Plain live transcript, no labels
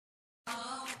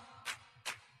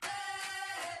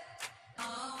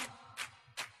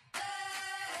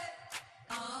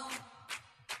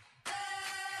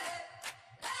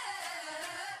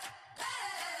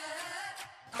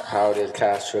How did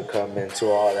Castro come into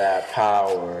all that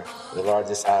power? The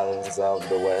largest islands of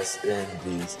the West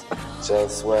Indies,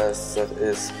 just west of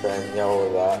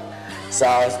Hispaniola,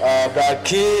 south of the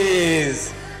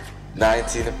Keys.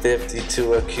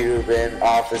 1952, a Cuban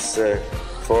officer,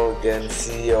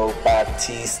 Fulgencio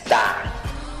Batista,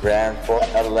 ran for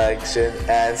election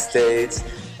and staged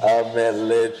a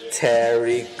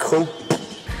military coup.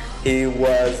 He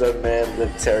was a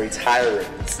military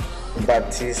tyrant.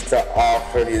 Batista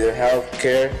offered neither health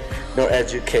care nor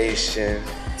education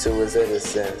to his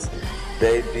citizens.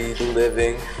 They'd be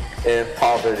living in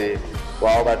poverty,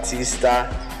 while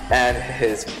Batista and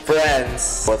his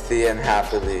friends wealthy and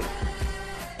happily.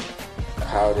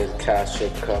 How did Castro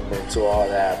come into all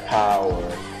that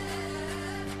power?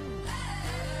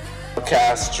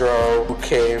 Castro, who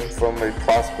came from a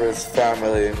prosperous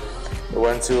family,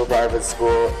 went to a private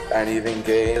school and even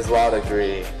gained his law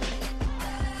degree.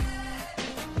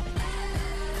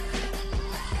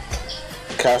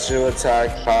 Castro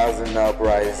attacked caused an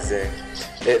uprising.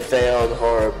 It failed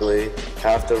horribly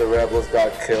after the rebels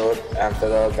got killed and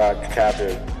Fidel got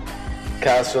captured.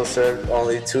 Castro served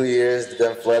only 2 years,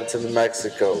 then fled to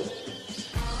Mexico.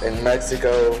 In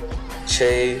Mexico,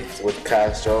 Che with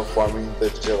Castro forming the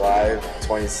July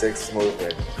 26th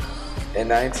movement. In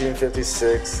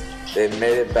 1956, they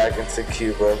made it back into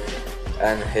Cuba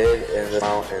and hid in the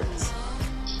mountains.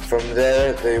 From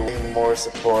there, they won more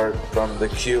support from the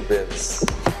Cubans.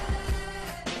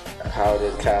 How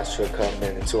did Castro come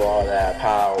into all that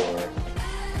power?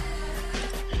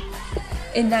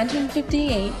 In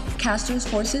 1958, Castro's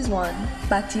forces won.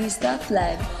 Batista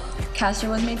fled. Castro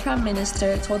was made prime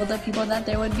minister, told the people that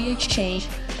there would be a change.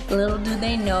 Little do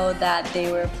they know that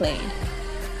they were played.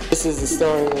 This is the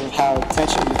story of how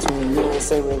tension between the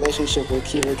USA relationship with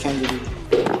Cuba came to be.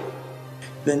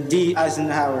 Then D.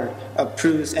 Eisenhower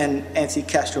approves an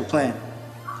anti-Castro plan.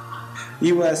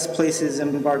 U.S. places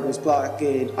embargoes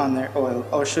blockade on their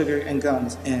oil, sugar, and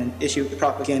guns, and issue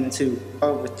propaganda to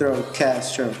overthrow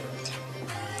Castro.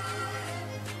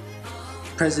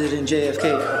 President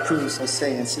JFK approves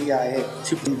USA and CIA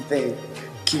to invade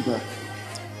Cuba,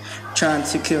 trying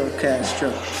to kill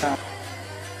Castro.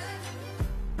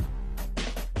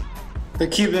 The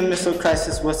Cuban Missile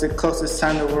Crisis was the closest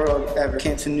time the world ever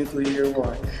came to nuclear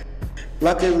war.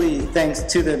 Luckily, thanks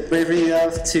to the bravery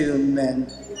of 2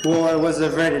 men, war was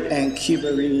averted and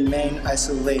Cuba remained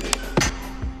isolated.